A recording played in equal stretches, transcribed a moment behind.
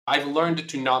I've learned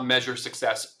to not measure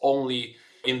success only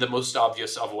in the most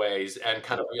obvious of ways and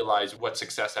kind of realize what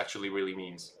success actually really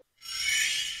means.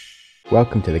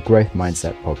 Welcome to the Growth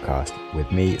Mindset Podcast with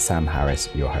me, Sam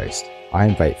Harris, your host. I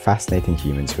invite fascinating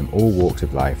humans from all walks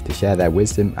of life to share their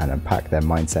wisdom and unpack their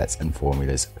mindsets and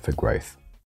formulas for growth.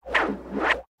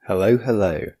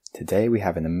 Hello. Today we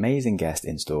have an amazing guest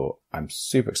in store. I'm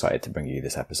super excited to bring you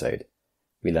this episode.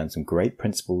 We learned some great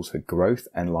principles for growth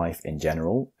and life in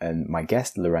general, and my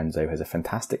guest Lorenzo has a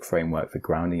fantastic framework for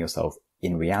grounding yourself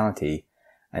in reality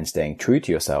and staying true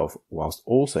to yourself whilst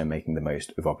also making the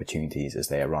most of opportunities as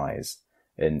they arise.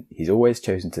 And he's always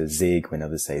chosen to zig when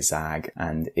others say zag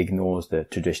and ignores the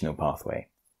traditional pathway.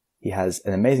 He has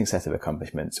an amazing set of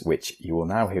accomplishments, which you will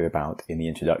now hear about in the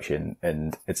introduction,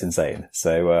 and it's insane.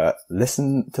 So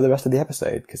listen to the rest of the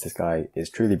episode because this guy is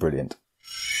truly brilliant.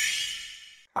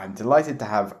 I'm delighted to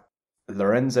have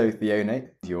Lorenzo Thione.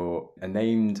 You're a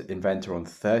named inventor on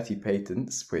 30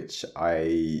 patents, which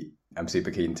I am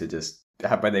super keen to just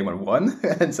have my name on one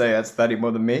and say that's 30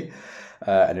 more than me.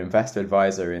 An investor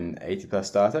advisor in 80 plus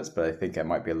startups, but I think it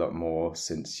might be a lot more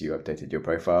since you updated your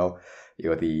profile.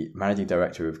 You're the Managing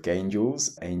Director of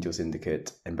Gaingels, Angel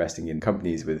Syndicate, investing in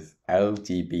companies with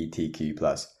LGBTQ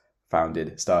plus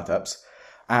founded startups.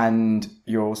 And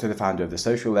you're also the founder of The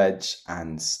Social Edge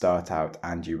and StartOut,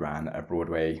 and you ran a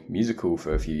Broadway musical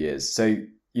for a few years. So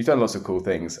you've done lots of cool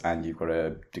things and you've got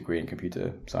a degree in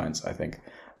computer science, I think.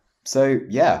 So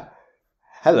yeah,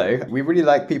 hello. We really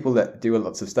like people that do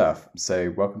lots of stuff.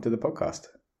 So welcome to the podcast.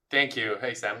 Thank you.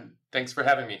 Hey, Sam. Thanks for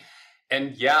having me.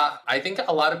 And yeah, I think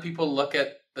a lot of people look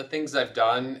at the things I've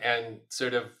done and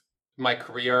sort of my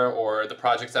career or the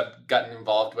projects I've gotten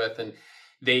involved with, and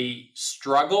they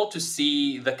struggle to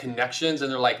see the connections,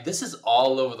 and they're like, this is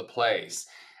all over the place.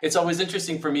 It's always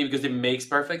interesting for me because it makes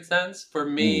perfect sense. For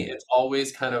me, it's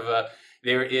always kind of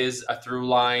there is a through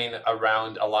line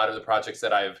around a lot of the projects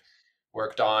that I've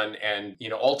worked on. And,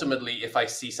 ultimately, if I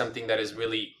see something that is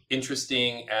really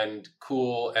interesting and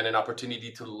cool and an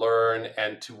opportunity to learn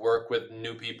and to work with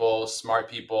new people, smart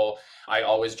people, I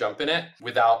always jump in it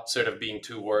without sort of being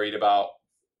too worried about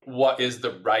what is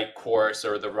the right course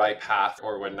or the right path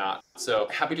or whatnot. So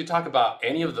happy to talk about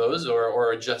any of those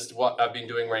or just what I've been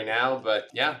doing right now. But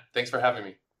yeah, thanks for having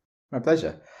me. My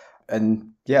pleasure.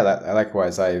 And yeah,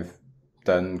 likewise, I've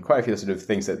done quite a few sort of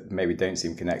things that maybe don't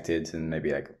seem connected, and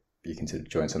maybe like you can sort of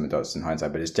join some of the dots in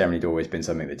hindsight, but it's generally always been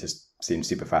something that just seems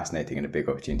super fascinating and a big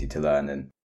opportunity to learn. And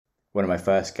one of my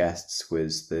first guests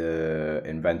was the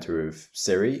inventor of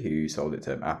Siri, who sold it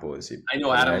to Apple. I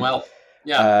know Adam well.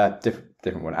 Yeah.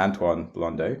 Different one, Antoine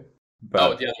Blondo.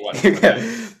 But, the other one.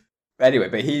 Okay. Anyway,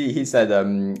 but he said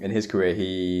in his career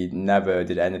he never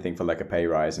did anything for like a pay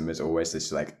rise and was always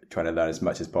just like trying to learn as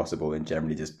much as possible and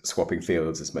generally just swapping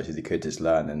fields as much as he could just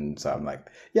learn. And so I'm like,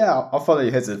 yeah, I'll follow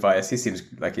his advice. He seems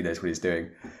like he knows what he's doing,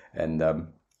 and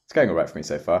it's going all right for me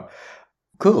so far.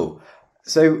 Cool.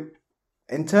 So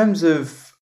in terms of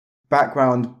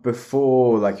background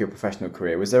before like your professional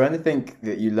career, was there anything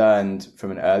that you learned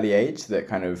from an early age that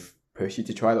kind of pushed you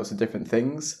to try lots of different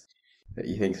things that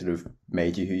you think sort of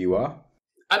made you who you are?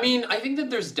 I mean, I think that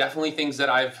there's definitely things that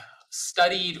I've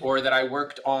studied or that I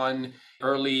worked on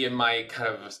early in my kind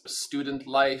of student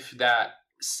life that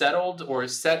settled or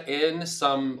set in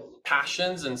some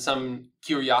passions and some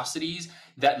curiosities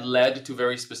that led to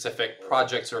very specific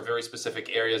projects or very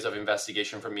specific areas of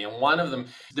investigation for me. And one of them,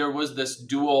 there was this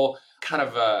dual kind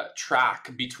of a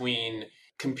track between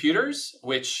computers,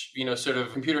 which, sort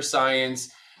of computer science.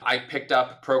 I picked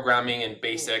up programming in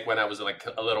BASIC when I was like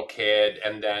a little kid,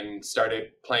 and then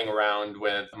started playing around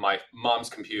with my mom's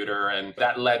computer. And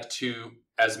that led to,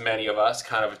 as many of us,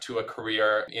 kind of to a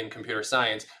career in computer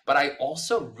science. But I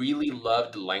also really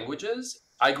loved languages.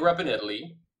 I grew up in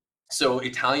Italy. So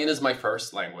Italian is my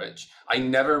first language. I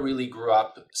never really grew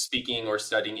up speaking or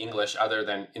studying English other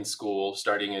than in school,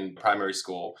 starting in primary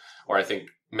school, or I think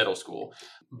middle school.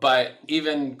 But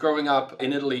even growing up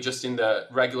in Italy, just in the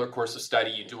regular course of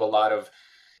study, you do a lot of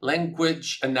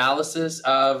language analysis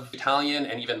of Italian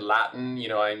and even Latin.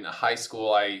 In high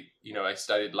school, I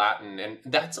studied Latin, and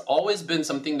that's always been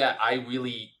something that I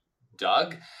really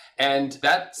dug. And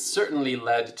that certainly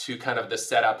led to kind of the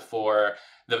setup for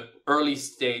the early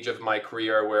stage of my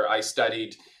career where I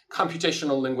studied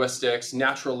computational linguistics,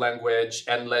 natural language,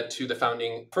 and led to the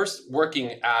founding, first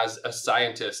working as a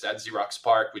scientist at Xerox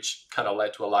PARC, which kind of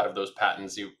led to a lot of those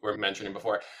patents you were mentioning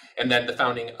before. And then the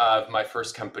founding of my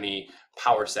first company,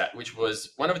 Powerset, which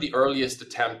was one of the earliest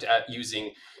attempt at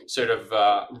using sort of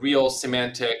real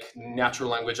semantic natural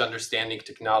language understanding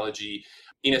technology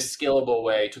in a scalable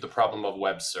way to the problem of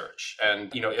web search.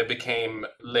 And, it became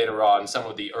later on some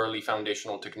of the early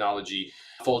foundational technology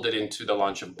folded into the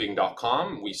launch of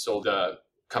Bing.com. We sold the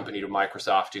company to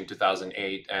Microsoft in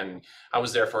 2008, and I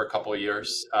was there for a couple of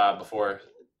years before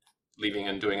leaving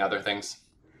and doing other things.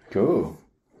 Cool.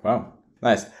 Wow.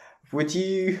 Nice. Would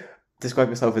you describe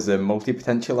yourself as a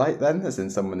multi-potentialite then, as in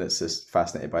someone that's just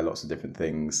fascinated by lots of different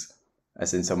things?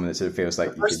 As in someone that sort of feels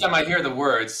like... First time I hear the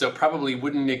word, so probably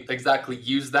wouldn't exactly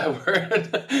use that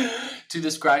word to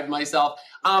describe myself.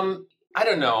 I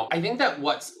don't know. I think that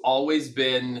what's always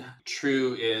been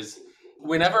true is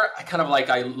whenever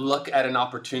I look at an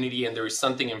opportunity and there is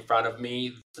something in front of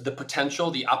me, the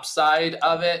potential, the upside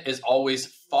of it is always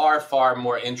far, far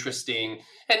more interesting.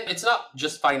 And it's not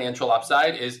just financial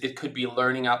upside, it could be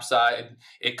learning upside.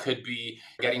 It could be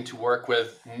getting to work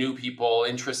with new people,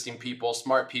 interesting people,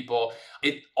 smart people.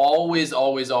 It always,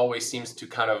 always, always seems to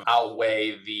kind of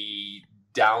outweigh the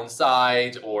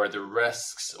downside or the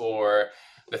risks or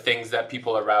the things that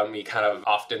people around me kind of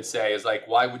often say is like,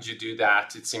 why would you do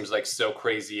that? It seems like so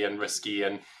crazy and risky.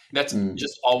 And that's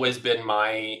just always been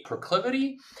my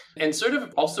proclivity. And sort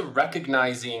of also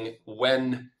recognizing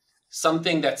when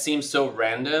something that seems so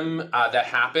random that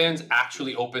happens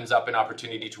actually opens up an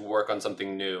opportunity to work on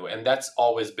something new. And that's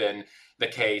always been the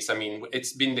case. I mean,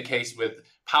 it's been the case with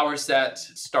Powerset,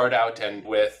 StartOut, and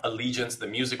with Allegiance, the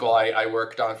musical I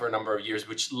worked on for a number of years,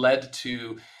 which led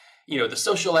to the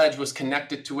social edge was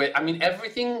connected to it. I mean,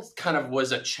 everything kind of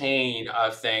was a chain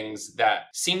of things that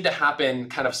seemed to happen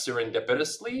kind of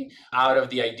serendipitously out of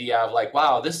the idea of like,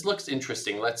 wow, this looks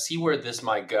interesting. Let's see where this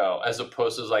might go, as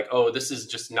opposed to like, oh, this is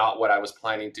just not what I was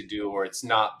planning to do, or it's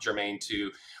not germane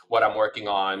to what I'm working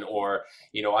on, or,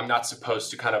 I'm not supposed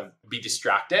to kind of be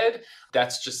distracted.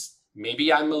 That's just,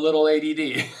 maybe I'm a little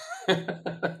ADD.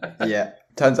 Yeah,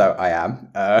 turns out I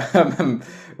am,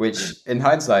 which in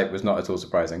hindsight was not at all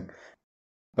surprising.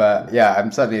 But yeah,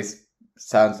 I'm certainly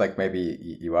sounds like maybe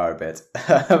you are a bit,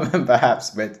 perhaps,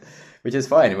 but which is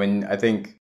fine. When I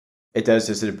think it does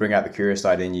just sort of bring out the curious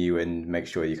side in you and make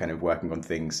sure you're kind of working on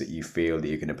things that you feel that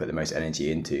you're going to put the most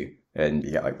energy into, and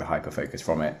you get like the hyper focus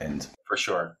from it. And for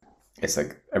sure, it's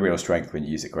like a real strength when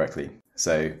you use it correctly.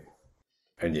 So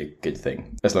only a good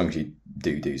thing as long as you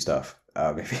do stuff.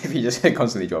 If you just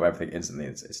constantly drop everything instantly,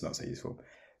 it's not so useful.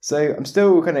 So I'm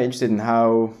still kind of interested in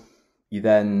how you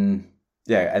then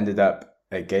ended up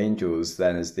at Gaingels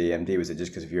then as the MD. Was it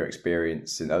just because of your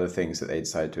experience and other things that they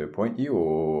decided to appoint you,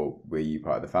 or were you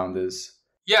part of the founders?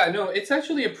 Yeah, no, it's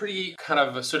actually a pretty kind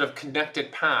of a sort of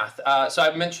connected path. So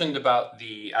I've mentioned about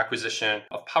the acquisition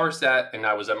of Powerset, and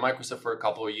I was at Microsoft for a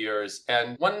couple of years.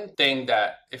 And one thing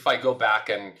that if I go back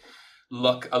and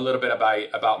look a little bit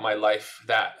about my life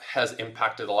that has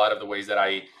impacted a lot of the ways that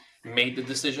I made the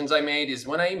decisions I made is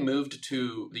when I moved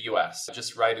to the US,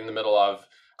 just right in the middle of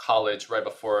college, right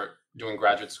before doing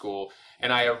graduate school.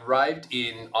 And I arrived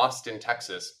in Austin,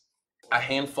 Texas, a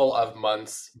handful of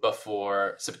months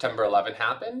before September 11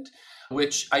 happened,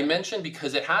 which I mentioned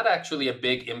because it had actually a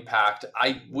big impact.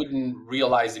 I wouldn't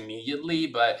realize immediately,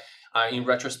 but in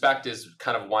retrospect is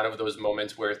kind of one of those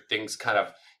moments where things kind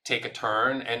of take a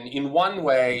turn. And in one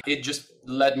way, it just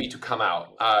led me to come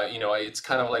out. It's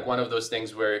kind of like one of those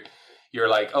things where you're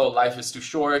like, oh, life is too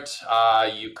short.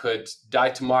 You could die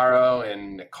tomorrow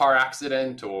in a car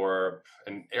accident or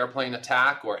an airplane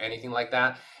attack or anything like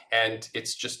that. And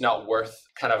it's just not worth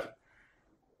kind of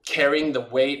carrying the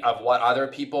weight of what other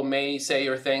people may say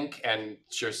or think, and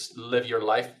just live your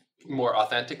life more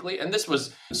authentically. And this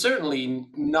was certainly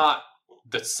not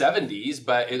the 70s,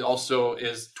 but it also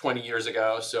is 20 years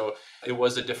ago. So it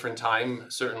was a different time,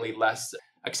 certainly less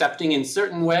accepting in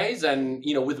certain ways and,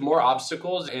 with more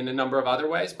obstacles in a number of other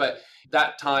ways. But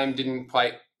that time didn't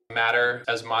quite matter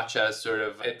as much as sort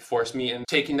of it forced me in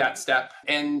taking that step.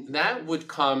 And that would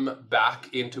come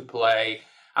back into play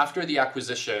after the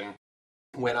acquisition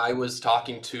when I was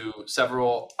talking to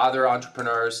several other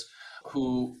entrepreneurs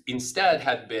who instead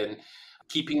had been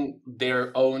keeping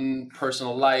their own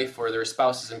personal life or their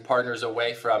spouses and partners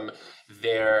away from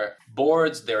their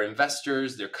boards, their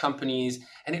investors, their companies.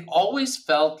 And it always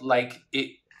felt like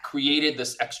it created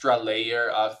this extra layer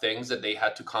of things that they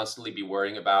had to constantly be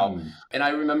worrying about. And I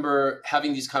remember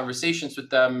having these conversations with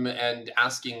them and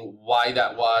asking why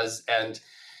that was. And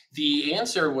the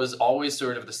answer was always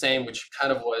sort of the same, which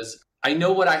kind of was, I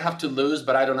know what I have to lose,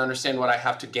 but I don't understand what I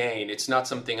have to gain. It's not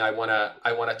something I want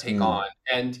to take on.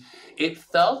 And it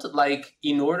felt like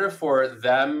in order for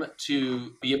them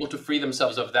to be able to free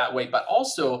themselves of that weight, but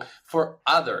also for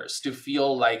others to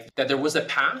feel like that there was a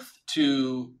path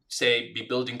to, say, be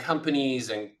building companies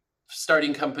and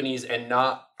starting companies and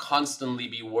not constantly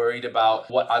be worried about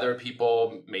what other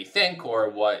people may think or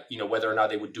what, whether or not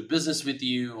they would do business with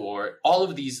you or all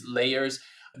of these layers,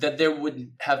 that there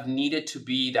would have needed to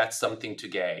be that something to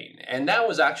gain. And that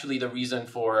was actually the reason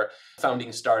for founding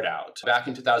StartOut. Back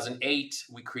in 2008,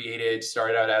 we created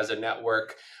StartOut as a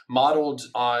network modeled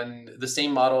on the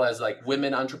same model as like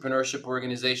women entrepreneurship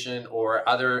organization or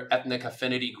other ethnic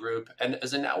affinity group, and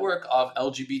as a network of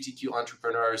LGBTQ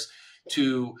entrepreneurs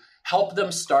to help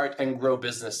them start and grow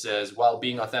businesses while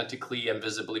being authentically and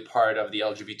visibly part of the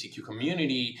LGBTQ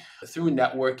community through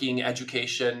networking,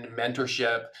 education,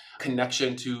 mentorship,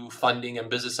 connection to funding and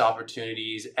business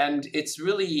opportunities. And it's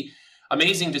really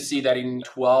amazing to see that in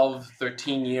 12,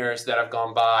 13 years that have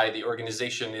gone by, the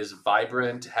organization is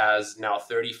vibrant, has now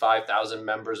 35,000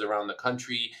 members around the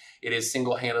country. It is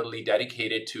single-handedly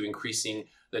dedicated to increasing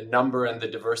the number and the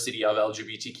diversity of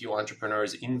LGBTQ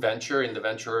entrepreneurs in the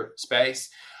venture space.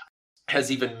 Has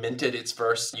even minted its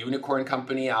first unicorn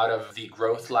company out of the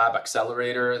Growth Lab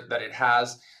accelerator that it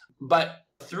has. But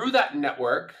through that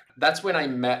network, that's when I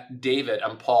met David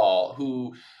and Paul,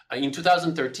 who in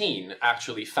 2013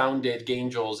 actually founded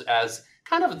Gaingels as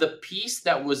kind of the piece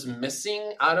that was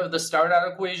missing out of the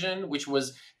StartOut equation, which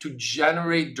was to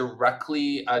generate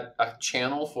directly a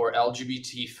channel for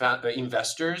LGBT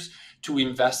investors to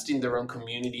invest in their own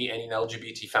community and in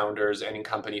LGBT founders and in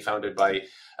company founded by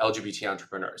LGBT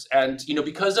entrepreneurs. And,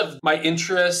 because of my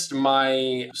interest,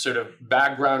 my sort of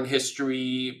background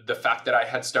history, the fact that I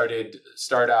had started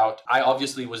StartOut, I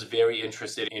obviously was very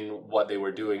interested in what they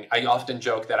were doing. I often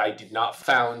joke that I did not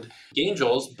found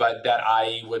Gaingels, but that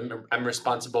I'm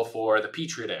responsible for the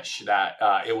petri dish that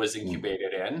it was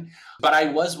incubated in. But I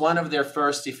was one of their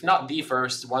first, if not the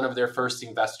first, one of their first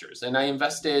investors. And I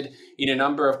invested in a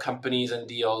number of companies and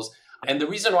deals. And the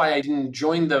reason why I didn't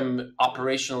join them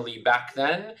operationally back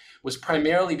then was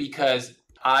primarily because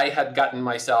I had gotten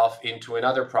myself into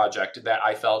another project that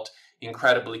I felt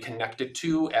incredibly connected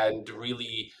to and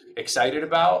really excited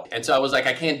about. And so I was like,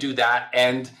 I can't do that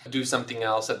and do something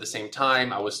else at the same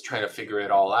time. I was trying to figure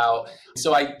it all out.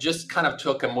 So I just kind of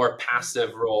took a more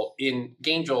passive role in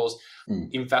Gaingels,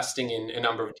 investing in a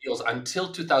number of deals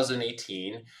until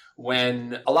 2018,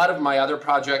 when a lot of my other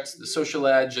projects, the Social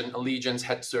Edge and Allegiance,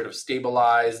 had sort of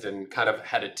stabilized and kind of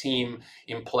had a team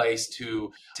in place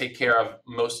to take care of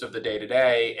most of the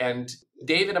day-to-day. And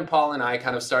David and Paul and I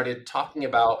kind of started talking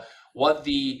about what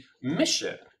the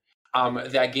mission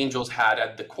that Gaingels had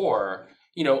at the core.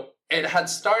 It had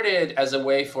started as a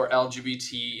way for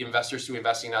LGBT investors to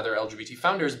invest in other LGBT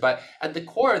founders, but at the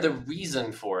core, the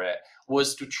reason for it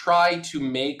was to try to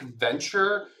make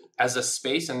venture as a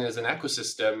space and as an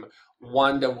ecosystem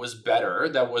one that was better,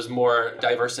 that was more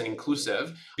diverse and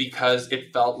inclusive, because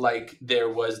it felt like there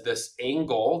was this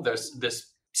angle, there's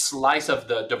this slice of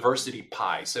the diversity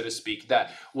pie, so to speak,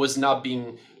 that was not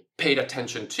being paid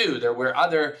attention to. There were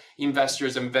other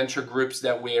investors and venture groups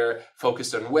that were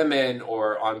focused on women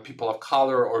or on people of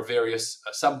color or various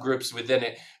subgroups within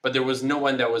it, but there was no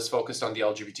one that was focused on the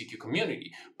LGBTQ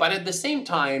community. But at the same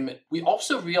time, we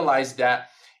also realized that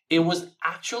it was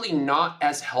actually not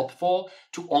as helpful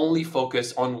to only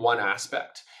focus on one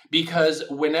aspect, because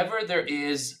whenever there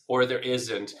is or there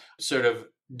isn't sort of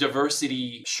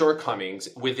diversity shortcomings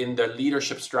within the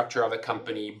leadership structure of a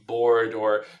company, board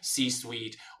or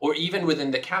C-suite, or even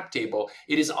within the cap table,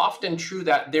 it is often true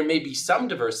that there may be some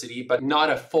diversity, but not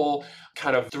a full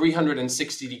kind of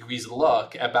 360 degrees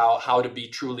look about how to be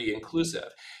truly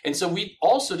inclusive. And so we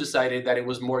also decided that it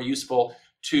was more useful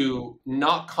to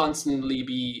not constantly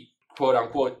be quote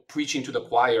unquote preaching to the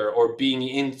choir or being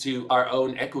into our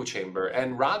own echo chamber,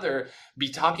 and rather be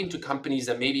talking to companies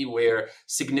that maybe were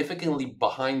significantly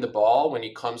behind the ball when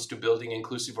it comes to building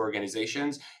inclusive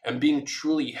organizations, and being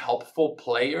truly helpful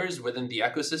players within the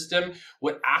ecosystem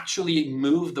would actually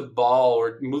move the ball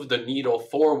or move the needle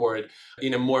forward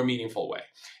in a more meaningful way.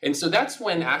 And so that's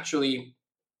when actually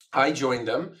I joined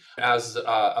them as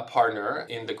a partner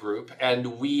in the group,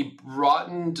 and we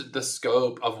broadened the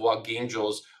scope of what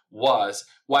Gaingels was,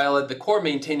 while at the core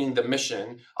maintaining the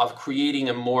mission of creating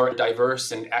a more diverse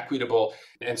and equitable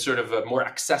and sort of a more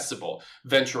accessible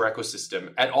venture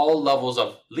ecosystem at all levels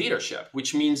of leadership,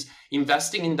 which means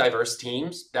investing in diverse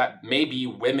teams that may be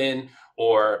women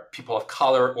or people of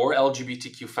color or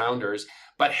LGBTQ founders,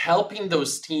 but helping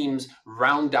those teams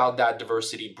round out that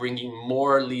diversity, bringing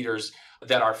more leaders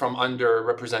that are from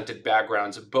underrepresented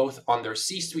backgrounds, both on their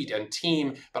C-suite and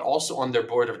team, but also on their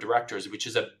board of directors, which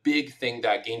is a big thing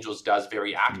that Gaingels does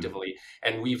very actively.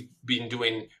 And we've been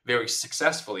doing very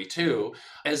successfully too,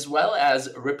 as well as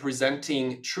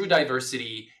representing true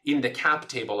diversity in the cap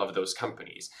table of those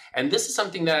companies. And this is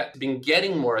something that's been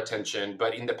getting more attention,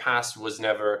 but in the past was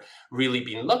never really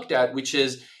being looked at, which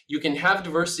is you can have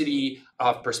diversity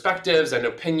of perspectives and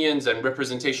opinions and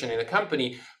representation in a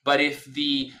company, but if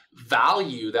the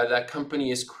value that that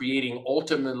company is creating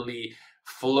ultimately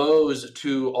flows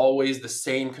to always the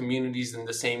same communities in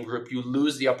the same group, you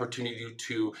lose the opportunity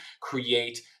to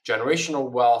create generational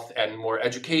wealth and more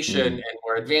education and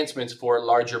more advancements for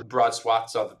larger, broad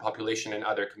swaths of the population and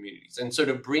other communities. And sort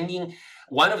of bringing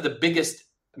one of the biggest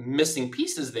missing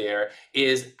pieces there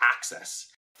is access.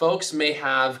 Folks may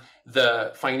have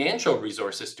the financial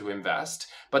resources to invest,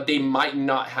 but they might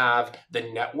not have the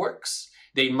networks.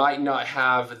 They might not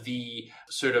have the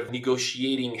sort of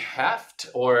negotiating heft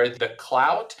or the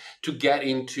clout to get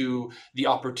into the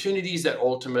opportunities that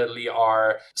ultimately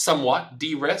are somewhat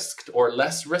de-risked or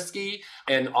less risky,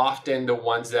 and often the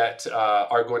ones that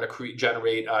are going to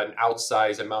generate an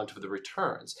outsized amount of the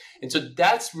returns. And so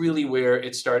that's really where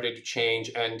it started to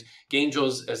change. And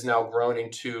Gaingels has now grown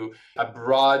into a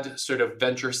broad sort of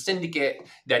venture syndicate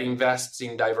that invests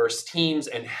in diverse teams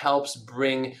and helps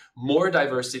bring more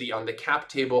diversity on the cap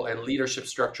table and leadership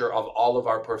structure of all of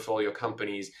our portfolio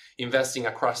companies, investing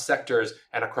across sectors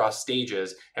and across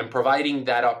stages, and providing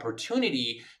that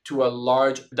opportunity to a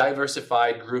large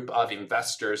diversified group of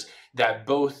investors that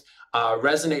both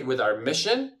resonate with our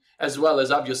mission, as well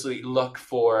as obviously look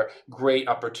for great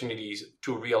opportunities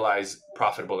to realize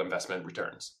profitable investment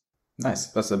returns. Nice.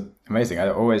 That's amazing. I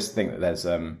always think that there's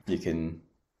you can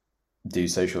do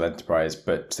social enterprise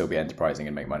but still be enterprising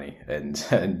and make money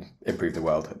and improve the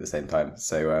world at the same time.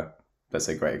 So that's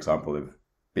a great example of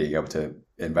being able to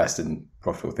invest in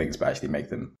profitable things but actually make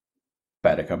them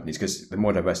better companies, because the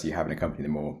more diversity you have in a company, the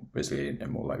more resilient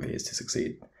and more likely it is to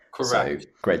succeed. Correct. So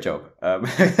great job.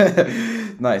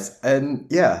 Nice. And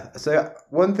yeah, so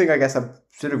one thing I guess I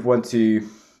sort of want to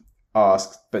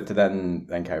ask, but to then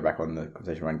carry back on the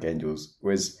conversation around Gaingels,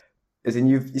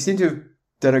 you seem to have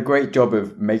done a great job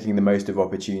of making the most of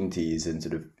opportunities, and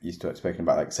sort of you spoken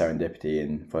about like serendipity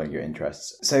and following your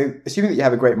interests. So assuming that you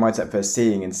have a great mindset for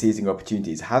seeing and seizing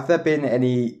opportunities, have there been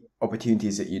any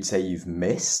opportunities that you'd say you've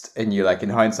missed and you're like, in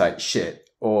hindsight,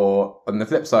 shit? Or on the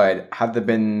flip side, have there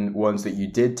been ones that you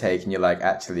did take and you're like,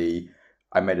 actually,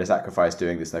 I made a sacrifice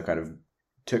doing this and I kind of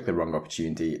took the wrong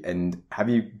opportunity? And have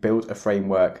you built a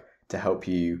framework to help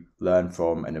you learn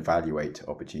from and evaluate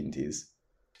opportunities?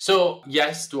 So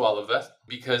yes to all of that,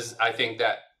 because I think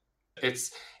that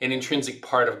it's an intrinsic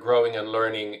part of growing and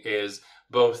learning is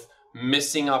both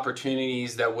missing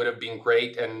opportunities that would have been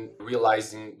great and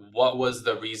realizing what was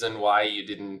the reason why you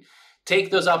didn't take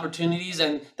those opportunities.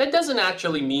 And that doesn't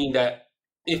actually mean that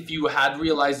if you had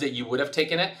realized it, you would have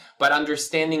taken it, but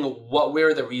understanding what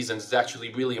were the reasons is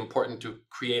actually really important to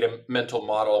create a mental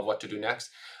model of what to do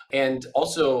next. And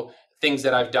also things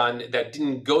that I've done that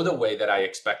didn't go the way that I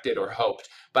expected or hoped,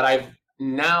 but I've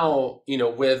now,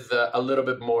 with a little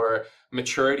bit more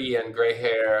maturity and gray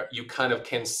hair, you kind of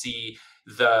can see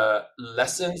the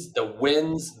lessons, the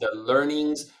wins, the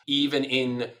learnings, even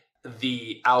in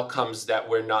the outcomes that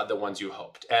were not the ones you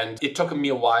hoped. And it took me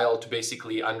a while to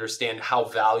basically understand how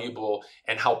valuable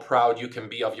and how proud you can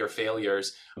be of your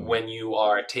failures when you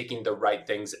are taking the right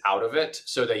things out of it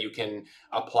so that you can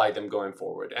apply them going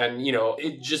forward. And,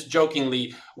 it just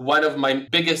jokingly, one of my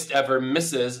biggest ever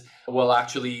misses will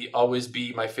actually always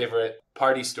be my favorite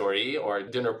party story or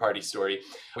dinner party story,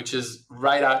 which is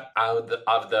right out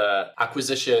of the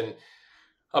acquisition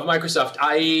of Microsoft.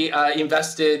 I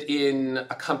invested in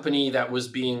a company that was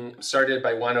being started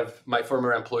by one of my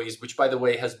former employees, which, by the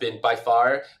way, has been by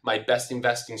far my best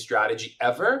investing strategy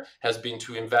ever, has been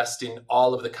to invest in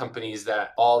all of the companies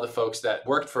that all the folks that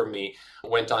worked for me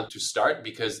went on to start.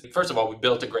 Because first of all, we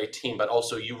built a great team, but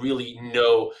also you really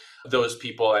know those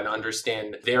people and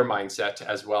understand their mindset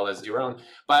as well as your own.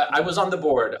 But I was on the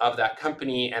board of that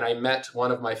company and I met one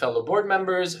of my fellow board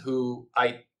members who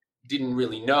I didn't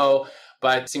really know,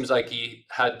 but it seems like he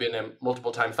had been a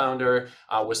multiple-time founder,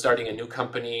 was starting a new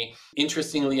company.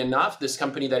 Interestingly enough, this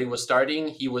company that he was starting,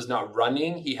 he was not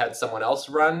running. He had someone else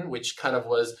run, which kind of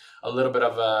was a little bit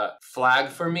of a flag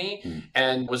for me,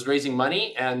 and was raising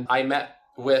money. And I met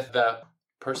with the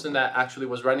person that actually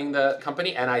was running the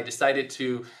company, and I decided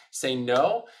to say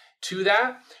no to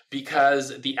that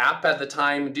because the app at the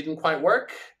time didn't quite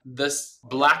work. This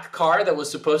black car that was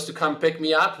supposed to come pick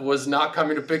me up was not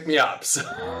coming to pick me up. So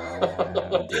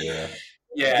Oh, dear.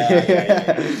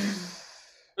 yeah.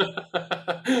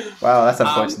 Wow, that's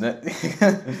unfortunate.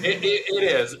 It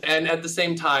is. And at the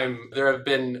same time, there have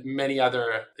been many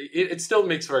other, it still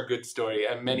makes for a good story,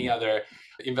 and many other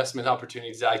investment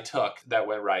opportunities that I took that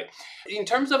went right. In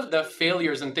terms of the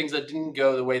failures and things that didn't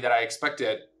go the way that I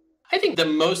expected, I think the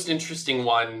most interesting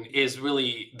one is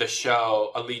really the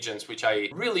show Allegiance, which I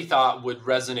really thought would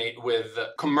resonate with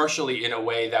commercially in a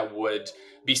way that would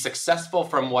be successful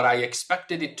from what I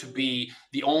expected it to be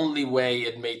the only way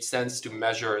it made sense to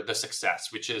measure the success,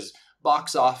 which is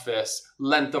box office,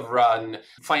 length of run,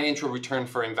 financial return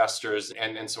for investors,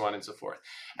 and so on and so forth.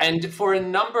 And for a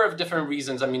number of different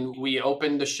reasons, I mean, we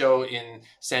opened the show in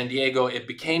San Diego. It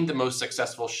became the most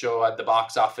successful show at the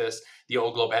box office the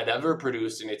Old Globe had ever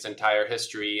produced in its entire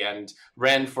history, and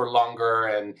ran for longer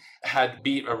and had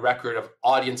beat a record of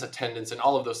audience attendance and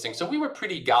all of those things. So we were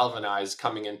pretty galvanized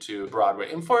coming into Broadway.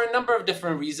 And for a number of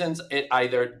different reasons, it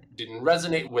either didn't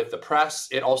resonate with the press.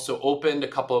 It also opened a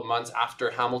couple of months after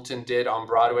Hamilton did on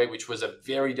Broadway, which was a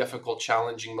very difficult,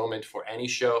 challenging moment for any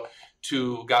show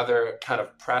to gather kind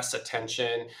of press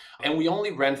attention. And we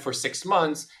only ran for 6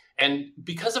 months. And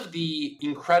because of the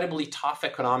incredibly tough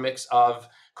economics of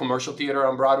commercial theater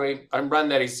on Broadway, I'm run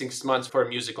that is 6 months for a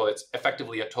musical. It's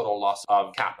effectively a total loss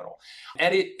of capital.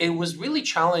 And it was really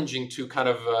challenging to kind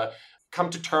of come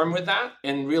to term with that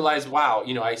and realize, wow,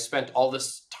 I spent all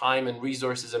this time and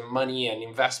resources and money and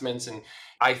investments, and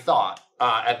I thought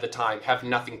at the time have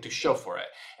nothing to show for it.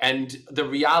 And the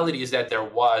reality is that there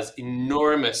was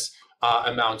enormous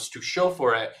amounts to show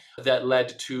for it that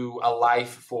led to a life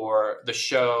for the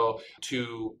show,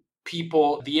 to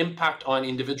people, the impact on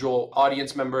individual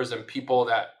audience members and people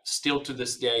that still to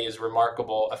this day is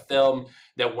remarkable. A film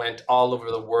that went all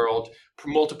over the world,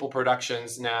 multiple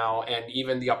productions now, and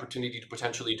even the opportunity to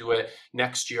potentially do it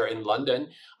next year in London.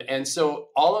 And so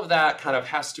all of that kind of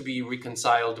has to be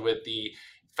reconciled with the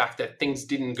fact that things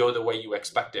didn't go the way you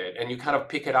expected. And you kind of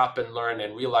pick it up and learn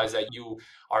and realize that you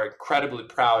are incredibly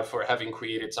proud for having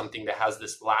created something that has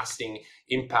this lasting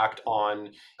impact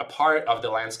on a part of the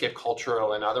landscape,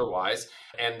 cultural and otherwise.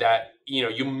 And that,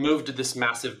 you moved this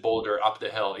massive boulder up the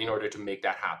hill in order to make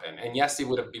that happen. And yes, it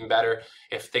would have been better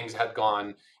if things had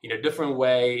gone in a different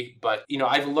way. But,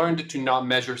 I've learned to not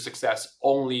measure success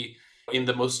only in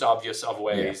the most obvious of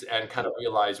ways, and kind of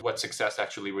realize what success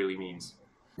actually really means.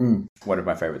 One of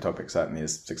my favorite topics certainly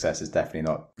is success is definitely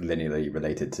not linearly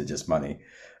related to just money.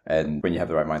 And when you have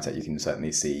the right mindset, you can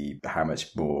certainly see how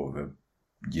much more of a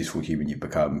useful human you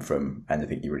become from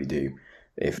anything you really do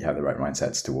if you have the right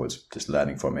mindsets towards just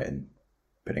learning from it and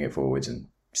putting it forwards and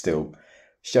still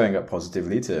showing up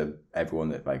positively to everyone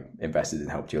that invested and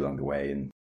helped you along the way.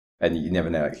 And you never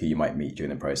know who you might meet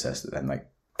during the process that then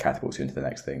catapults you into the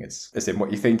next thing. It's as in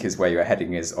what you think is where you're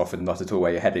heading is often not at all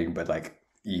where you're heading, but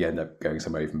you end up going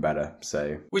somewhere even better.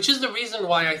 So, which is the reason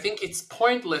why I think it's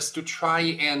pointless to try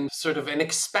and and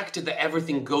expect that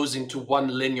everything goes into one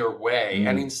linear way.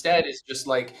 And instead, it's just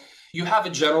you have a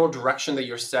general direction that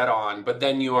you're set on, but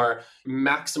then you are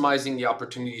maximizing the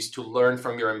opportunities to learn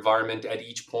from your environment at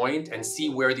each point and see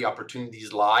where the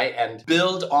opportunities lie and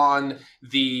build on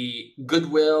the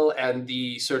goodwill and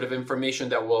the sort of information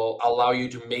that will allow you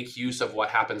to make use of what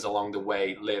happens along the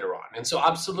way later on. And so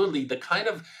absolutely, the kind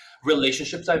of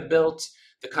relationships I've built,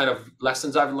 the kind of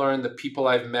lessons I've learned, the people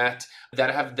I've met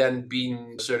that have then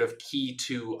been sort of key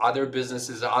to other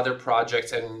businesses, other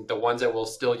projects, and the ones that will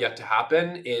still yet to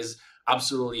happen is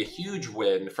absolutely a huge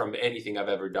win from anything I've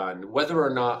ever done, whether or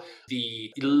not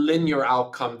the linear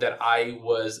outcome that I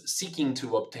was seeking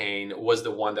to obtain was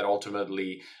the one that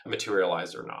ultimately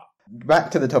materialized or not. Back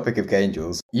to the topic of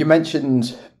Gaingels, you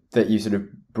mentioned that you sort of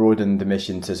broadened the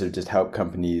mission to sort of just help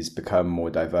companies become more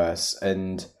diverse.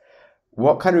 And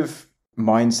what kind of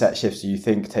mindset shifts do you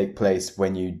think take place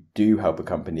when you do help a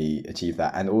company achieve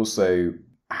that? And also,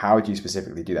 how do you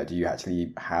specifically do that? Do you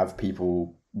actually have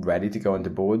people ready to go onto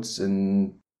boards?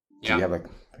 And do you have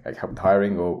help with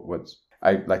hiring, or what's...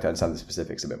 I'd like to understand the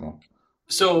specifics a bit more.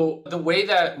 So the way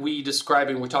that we describe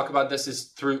and we talk about this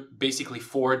is through basically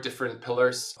 4 different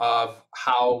pillars of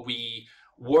how we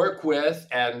work with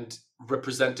and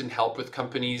represent and help with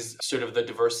companies, sort of the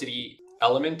diversity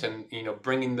element and,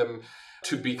 bringing them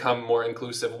to become more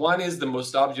inclusive. One is the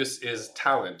most obvious is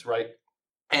talent, right?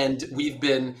 And we've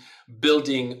been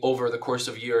building over the course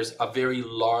of years a very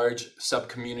large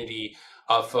sub-community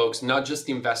of folks, not just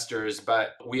investors,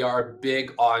 but we are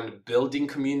big on building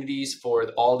communities for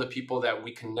all the people that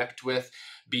we connect with,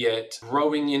 be it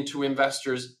growing into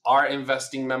investors, our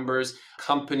investing members,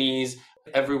 companies,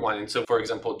 everyone. And so, for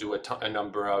example, do a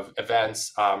number of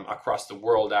events across the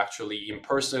world, actually in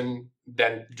person.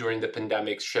 Then during the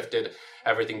pandemic, shifted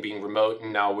everything being remote.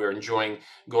 And now we're enjoying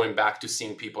going back to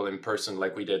seeing people in person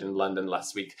like we did in London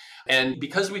last week. And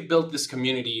because we built this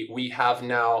community, we have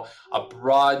now a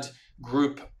broad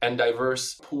group and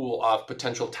diverse pool of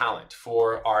potential talent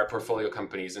for our portfolio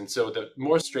companies. And so the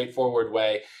more straightforward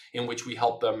way in which we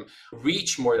help them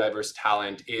reach more diverse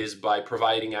talent is by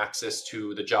providing access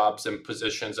to the jobs and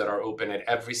positions that are open at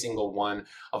every single one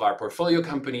of our portfolio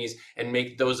companies and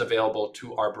make those available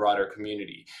to our broader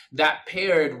community. That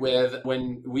paired with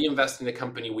when we invest in a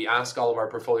company, we ask all of our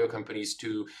portfolio companies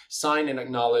to sign and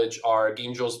acknowledge our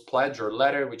Gaingels pledge or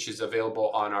letter, which is available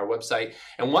on our website.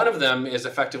 And one of them is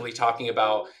effectively talking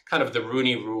about kind of the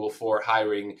Rooney Rule for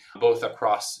hiring, both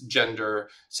across gender,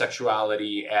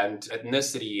 sexuality, and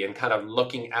ethnicity, and kind of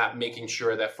looking at making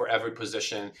sure that for every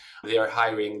position they are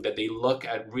hiring, that they look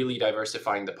at really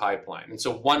diversifying the pipeline. And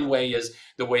so one way is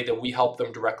the way that we help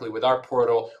them directly with our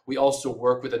portal. We also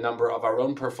work with a number of our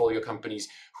own portfolio companies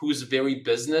whose very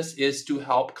business is to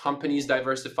help companies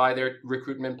diversify their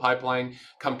recruitment pipeline.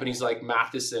 Companies like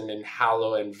Matheson and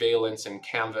Hallow and Valence and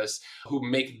Canvas, who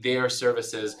make their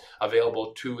services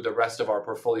available to the rest of our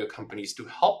portfolio companies to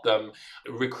help them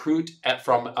recruit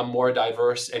from a more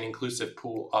diverse and inclusive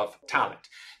pool of talent.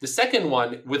 The second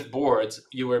one with boards,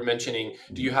 you were mentioning,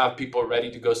 do you have people ready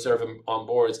to go serve on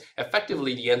boards?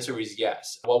 Effectively, the answer is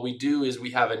yes. What we do is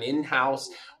we have an in-house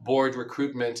board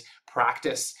recruitment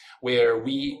practice where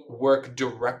we work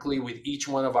directly with each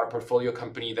one of our portfolio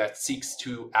company that seeks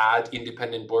to add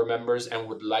independent board members and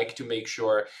would like to make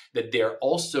sure that they're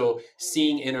also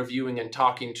seeing, interviewing, and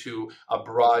talking to a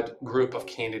broad group of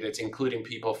candidates, including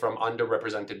people from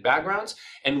underrepresented backgrounds.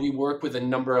 And we work with a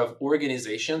number of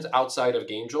organizations outside of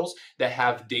Gaingels that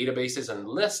have databases and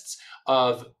lists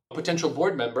of potential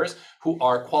board members who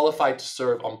are qualified to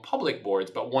serve on public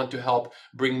boards, but want to help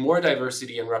bring more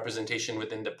diversity and representation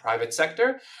within the private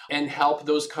sector and help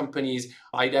those companies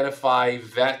identify,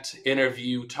 vet,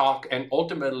 interview, talk, and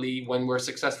ultimately, when we're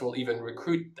successful, even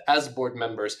recruit as board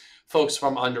members folks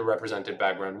from underrepresented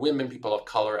background, women, people of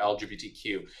color,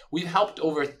 LGBTQ. We've helped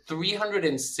over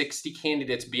 360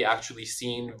 candidates be actually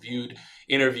seen, viewed,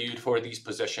 interviewed for these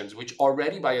positions, which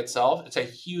already by itself, it's a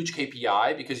huge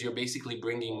KPI because you're basically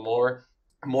bringing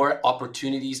more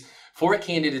opportunities for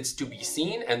candidates to be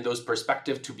seen and those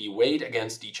perspectives to be weighed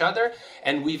against each other.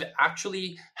 And we've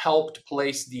actually helped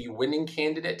place the winning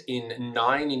candidate in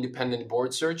 9 independent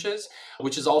board searches,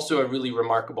 which is also a really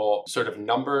remarkable sort of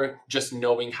number, just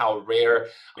knowing how rare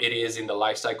it is in the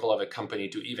life cycle of a company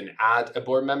to even add a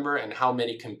board member and how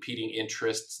many competing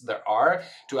interests there are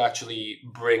to actually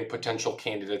bring potential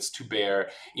candidates to bear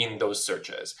in those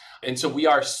searches. And so we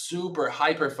are super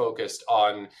hyper focused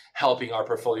on helping our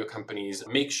portfolio companies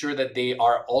make sure that they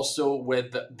are also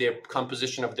with their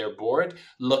composition of their board,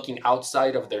 looking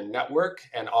outside of their network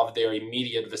and of their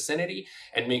immediate vicinity,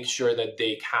 and make sure that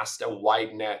they cast a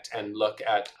wide net and look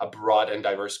at a broad and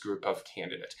diverse group of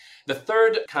candidates. The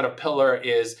third kind of pillar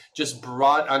is just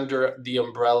brought under the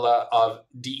umbrella of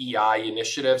DEI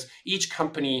initiatives. Each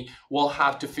company will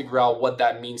have to figure out what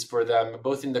that means for them,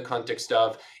 both in the context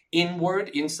of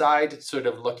inside, sort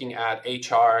of looking at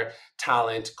HR,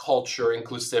 talent, culture,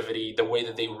 inclusivity, the way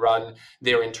that they run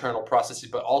their internal processes,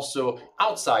 but also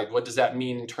outside. What does that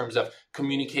mean in terms of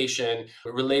communication,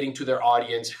 relating to their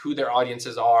audience, who their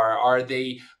audiences are? Are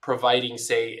they providing,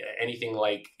 say, anything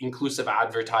like inclusive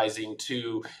advertising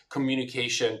to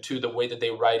communication, to the way that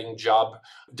they're writing job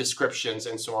descriptions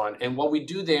and so on? And what we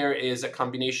do there is a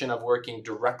combination of working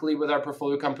directly with our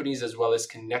portfolio companies as well as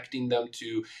connecting them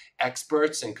to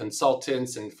experts and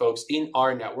consultants and folks in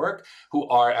our network who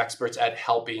are experts at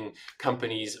helping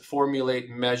companies formulate,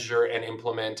 measure, and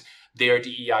implement their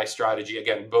DEI strategy,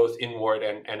 again, both inward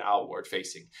and outward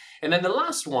facing. And then the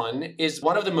last one is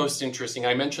one of the most interesting.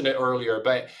 I mentioned it earlier,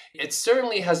 but it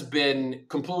certainly has been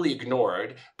completely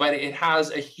ignored, but it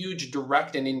has a huge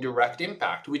direct and indirect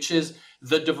impact, which is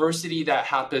the diversity that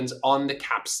happens on the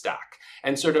cap stack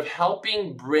and sort of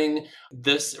helping bring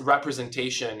this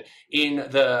representation in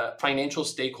the financial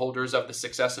stakeholders of the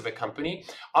success of a company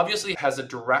obviously has a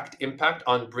direct impact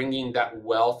on bringing that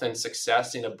wealth and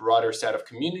success in a broader set of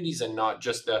communities and not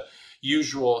just the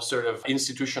usual sort of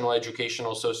institutional,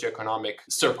 educational, socioeconomic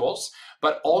circles,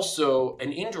 but also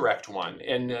an indirect one.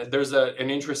 And there's an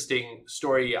interesting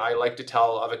story I like to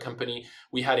tell of a company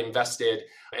we had invested,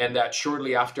 and that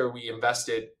shortly after we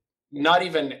invested,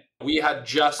 we had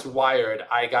just wired,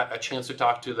 I got a chance to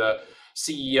talk to the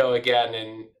CEO again,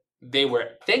 and they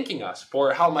were thanking us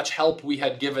for how much help we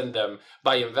had given them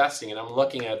by investing. And I'm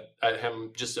looking at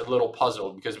him just a little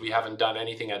puzzled because we haven't done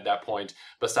anything at that point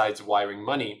besides wiring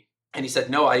money. And he said,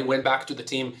 no, I went back to the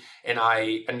team and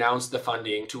I announced the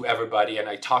funding to everybody. And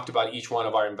I talked about each one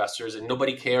of our investors, and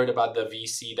nobody cared about the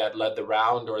VC that led the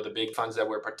round or the big funds that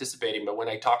were participating. But when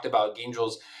I talked about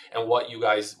Gaingels and what you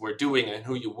guys were doing and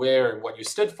who you were and what you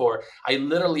stood for, I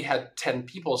literally had 10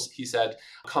 people, he said,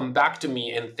 come back to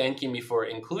me and thanking me for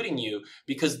including you,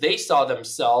 because they saw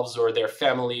themselves or their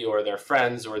family or their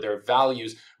friends or their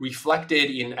values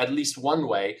reflected in at least one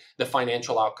way the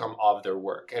financial outcome of their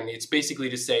work. And it's basically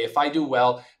to say, if I do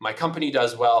well, my company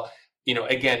does well,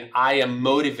 again, I am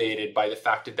motivated by the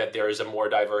fact that there is a more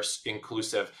diverse,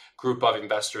 inclusive group of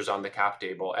investors on the cap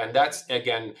table. And that's,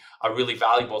 again, a really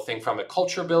valuable thing from a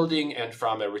culture building and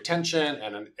from a retention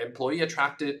and an employee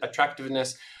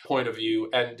attractiveness point of view.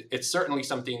 And it's certainly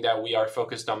something that we are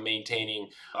focused on maintaining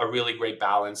a really great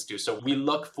balance to. So we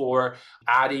look for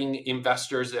adding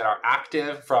investors that are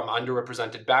active from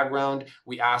underrepresented background.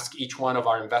 We ask each one of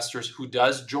our investors who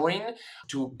does join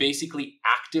to basically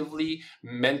actively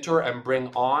mentor and bring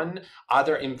on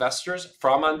other investors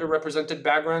from underrepresented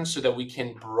backgrounds so that we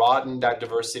can broaden that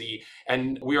diversity.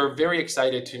 And we are very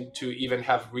excited to even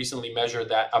have recently measured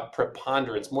that a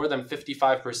preponderance, more than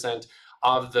 55%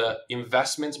 of the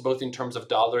investments, both in terms of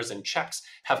dollars and checks,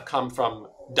 have come from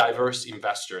diverse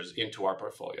investors into our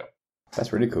portfolio.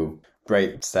 That's really cool.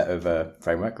 Great set of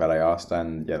framework that I asked.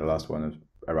 And yeah, the last one is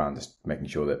around just making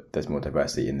sure that there's more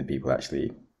diversity in the people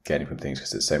actually gaining from things,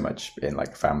 because it's so much in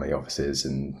like family offices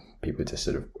and people just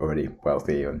sort of already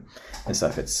wealthy and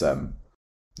stuff. It's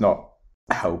not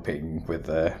helping with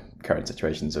the current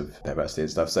situations of diversity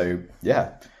and stuff. So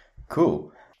yeah,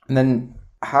 cool. And then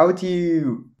how do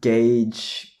you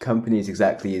gauge companies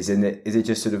exactly? Is it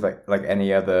just sort of like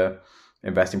any other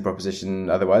investing proposition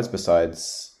otherwise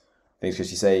besides things?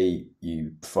 Because you say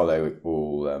you follow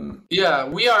all. Yeah,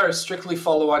 we are strictly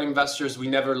follow-on investors. We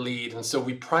never lead. And so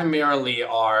we primarily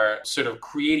are sort of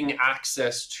creating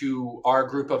access to our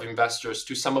group of investors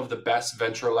to some of the best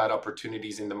venture-led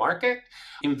opportunities in the market.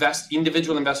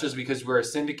 Individual investors, because we're a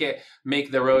syndicate,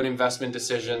 make their own investment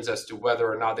decisions as to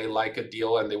whether or not they like a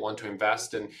deal and they want to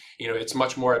invest. And, it's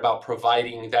much more about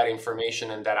providing that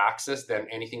information and that access than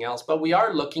anything else. But we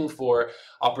are looking for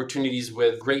opportunities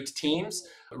with great teams,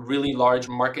 really large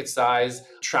market size,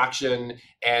 traction,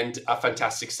 and a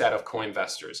fantastic set of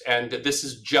co-investors. And this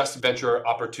is just venture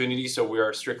opportunities. So we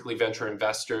are strictly venture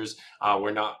investors.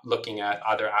 We're not looking at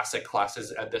other asset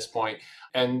classes at this point.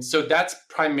 And so that's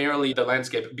primarily the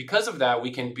landscape. Because of that,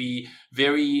 we can be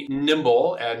very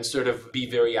nimble and sort of be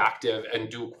very active and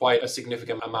do quite a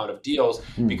significant amount of deals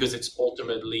because it's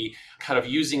ultimately kind of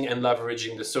using and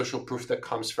leveraging the social proof that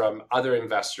comes from other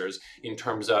investors in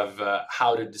terms of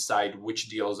how to decide which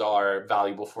deals are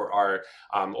valuable for our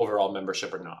overall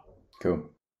membership or not. Cool.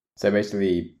 So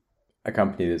basically, a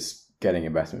company that's getting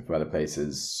investment from other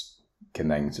places can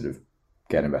then sort of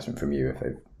get investment from you if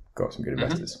they've got some good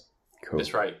investors. Cool.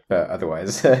 That's right. But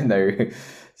otherwise, no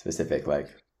specific like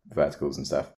verticals and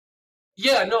stuff.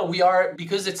 Yeah, no, we are,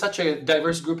 because it's such a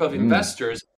diverse group of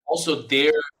investors, also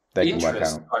their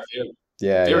interests are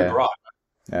very broad.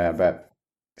 But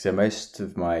so most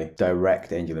of my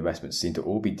direct angel investments seem to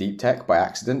all be deep tech by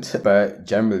accident. But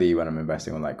generally when I'm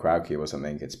investing on like CrowdMed or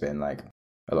something, it's been like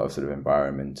a lot of sort of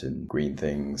environment and green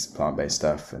things, plant-based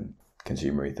stuff and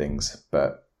consumery things.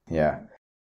 But yeah.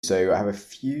 So I have a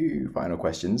few final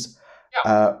questions.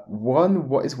 Yeah.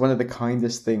 What is one of the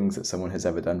kindest things that someone has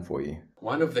ever done for you?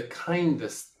 One of the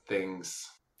kindest things?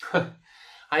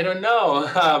 I don't know.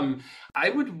 I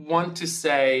would want to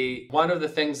say one of the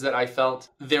things that I felt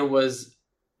there was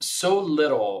so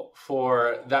little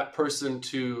for that person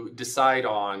to decide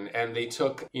on, and they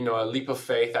took, a leap of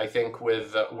faith, I think,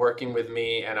 with working with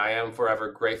me, and I am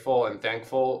forever grateful and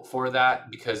thankful for that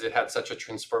because it had such a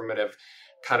transformative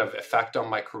kind of effect on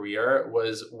my career.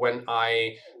 Was when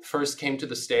I first came to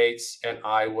the States and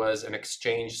I was an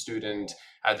exchange student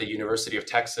at the University of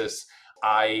Texas.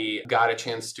 I got a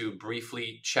chance to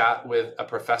briefly chat with a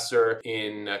professor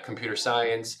in computer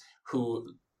science who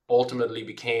ultimately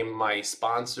became my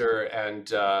sponsor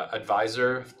and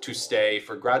advisor to stay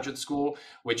for graduate school,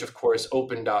 which of course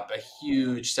opened up a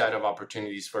huge set of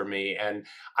opportunities for me. And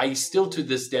I still to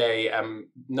this day am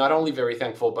not only very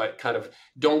thankful, but kind of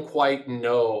don't quite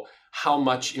know how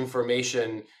much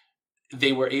information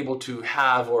they were able to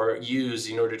have or use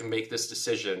in order to make this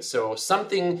decision. So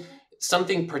something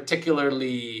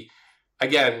particularly,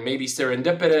 again, maybe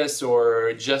serendipitous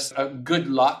or just a good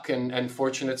luck and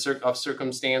fortunate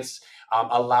circumstance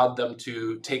allowed them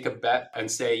to take a bet and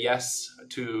say yes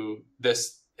to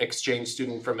this exchange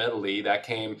student from Italy that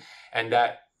came, and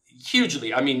that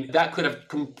hugely, I mean, that could have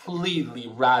completely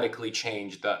radically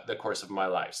changed the course of my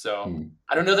life. So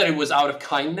I don't know that it was out of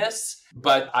kindness,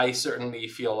 but I certainly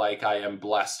feel like I am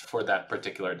blessed for that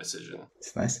particular decision.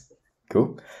 It's nice.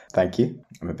 Cool. Thank you.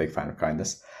 I'm a big fan of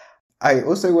kindness. I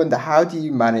also wonder, how do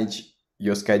you manage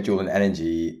your schedule and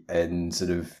energy and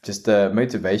sort of just the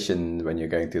motivation when you're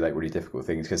going through like really difficult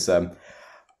things? Because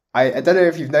I don't know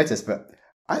if you've noticed, but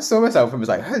I saw myself and was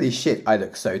like, holy shit, I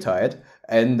look so tired.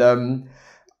 And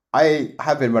I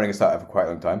have been running a startup for quite a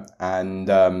long time, and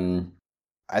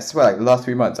I swear, like the last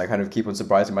 3 months, I kind of keep on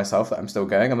surprising myself that I'm still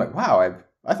going. I'm like, wow,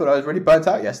 I thought I was really burnt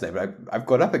out yesterday, but I've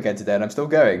got up again today and I'm still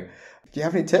going. Do you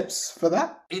have any tips for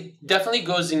that? It definitely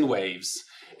goes in waves.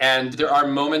 And there are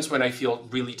moments when I feel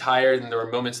really tired, and there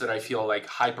are moments that I feel like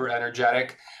hyper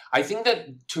energetic. I think that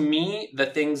to me, the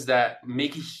things that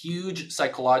make a huge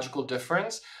psychological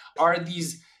difference are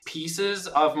these pieces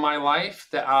of my life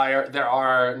that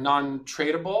are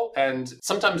non-tradable, and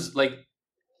sometimes like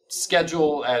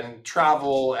schedule and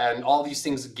travel and all these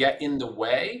things get in the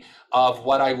way of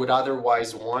what I would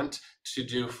otherwise want to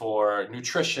do for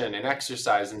nutrition and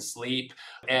exercise and sleep.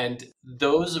 And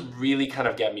those really kind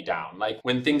of get me down. Like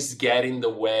when things get in the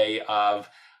way of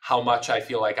how much I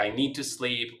feel like I need to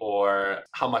sleep or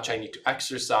how much I need to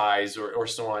exercise or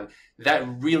so on, that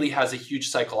really has a huge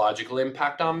psychological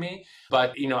impact on me.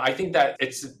 But, I think that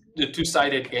it's the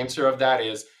two-sided answer of that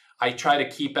is I try to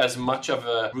keep as much of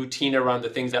a routine around the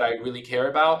things that I really care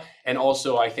about. And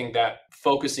also I think that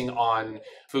focusing on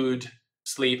food,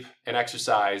 sleep, and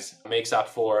exercise makes up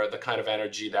for the kind of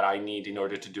energy that I need in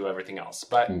order to do everything else.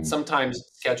 But sometimes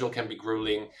schedule can be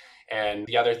grueling. And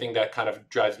the other thing that kind of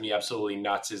drives me absolutely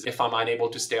nuts is if I'm unable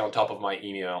to stay on top of my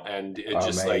email, and it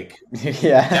just like,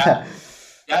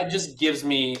 that just gives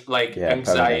me like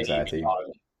anxiety.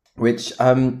 Which,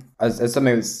 as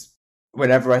something that's,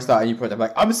 whenever I start a new project, I'm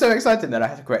like, I'm so excited. And then I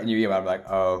have to create a new email. I'm like,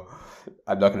 oh,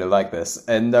 I'm not going to like this.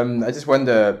 And I just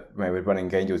wonder, with running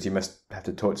Gaingels, you must have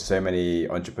to talk to so many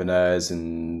entrepreneurs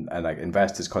and like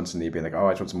investors constantly being like, oh,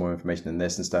 I just want some more information on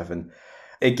this and stuff. And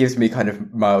it gives me kind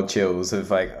of mild chills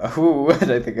of like, oh, I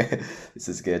don't think this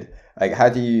is good. Like, how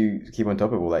do you keep on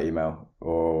top of all that email,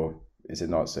 or is it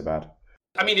not so bad?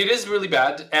 I mean, it is really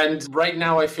bad. And right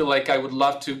now I feel like I would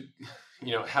love to,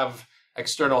 have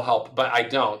external help, but I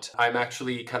don't. I'm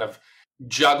actually kind of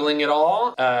juggling it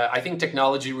all. I think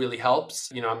technology really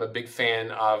helps. I'm a big fan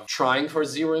of trying for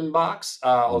zero inbox,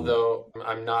 although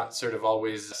I'm not sort of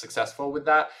always successful with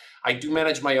that. I do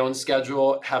manage my own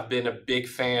schedule, have been a big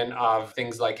fan of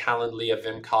things like Calendly, a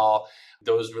Vim call.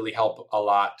 Those really help a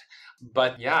lot.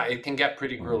 But yeah, it can get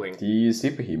pretty grueling. Do you use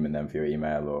Superhuman then for your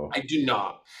email? Or I do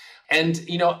not. And,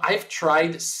 I've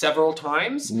tried several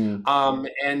times and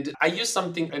I use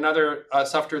another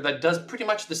software that does pretty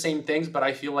much the same things, but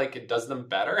I feel like it does them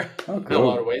better in a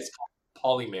lot of ways,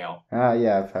 called Polymail.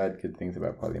 Yeah, I've heard good things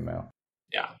about Polymail.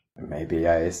 Yeah. Maybe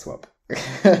I swap.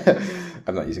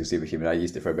 I'm not using Superhuman. I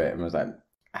used it for a bit and was like, it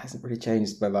hasn't really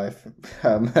changed my life.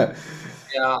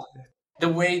 Yeah. The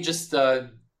way just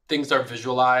things are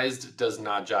visualized does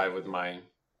not jive with my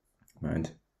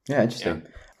mind. Yeah, interesting.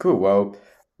 Yeah. Cool. Well,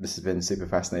 this has been super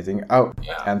fascinating. Oh,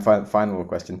 yeah. And final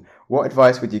question. What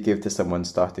advice would you give to someone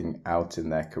starting out in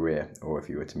their career, or if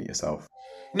you were to meet yourself?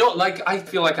 No, I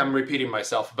feel like I'm repeating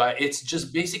myself, but it's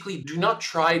just basically do not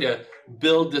try to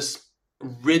build this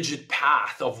rigid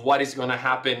path of what is going to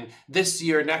happen this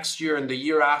year, next year, and the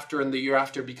year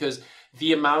after, because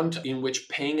the amount in which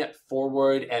paying it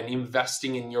forward and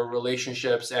investing in your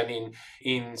relationships and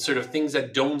in sort of things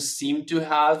that don't seem to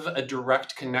have a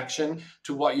direct connection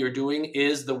to what you're doing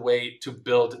is the way to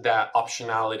build that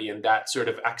optionality and that sort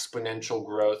of exponential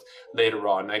growth later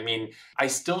on. I mean, I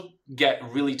still get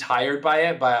really tired by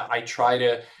it, but I try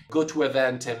to go to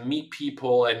events and meet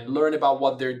people and learn about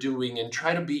what they're doing and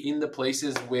try to be in the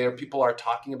places where people are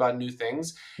talking about new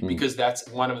things, because that's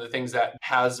one of the things that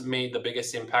has made the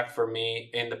biggest impact for me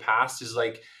in the past is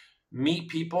like meet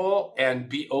people and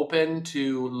be open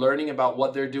to learning about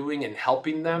what they're doing and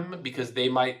helping them, because they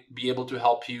might be able to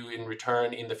help you in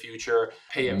return in the future.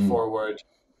 Pay it forward,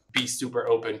 be super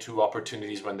open to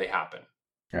opportunities when they happen.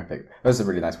 Epic. That was a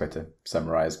really nice way to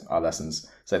summarize our lessons.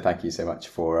 So thank you so much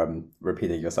for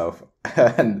repeating yourself.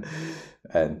 and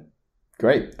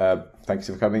great. Thanks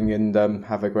for coming, and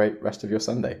have a great rest of your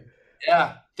Sunday.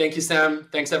 Yeah. Thank you, Sam.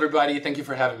 Thanks, everybody. Thank you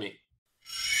for having me.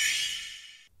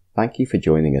 Thank you for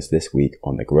joining us this week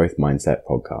on the Growth Mindset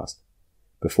podcast.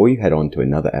 Before you head on to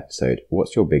another episode,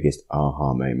 what's your biggest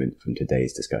aha moment from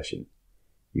today's discussion?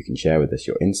 You can share with us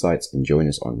your insights and join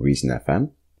us on Reason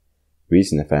FM.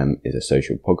 Reason FM is a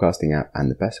social podcasting app and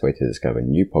the best way to discover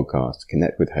new podcasts,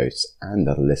 connect with hosts and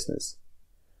other listeners.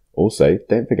 Also,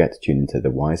 don't forget to tune into the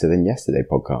Wiser Than Yesterday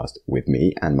podcast with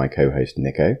me and my co-host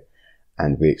Nico,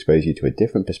 and we expose you to a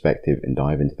different perspective and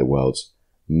dive into the world's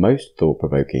most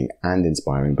thought-provoking and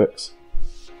inspiring books.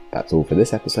 That's all for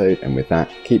this episode, and with that,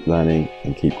 keep learning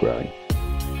and keep growing.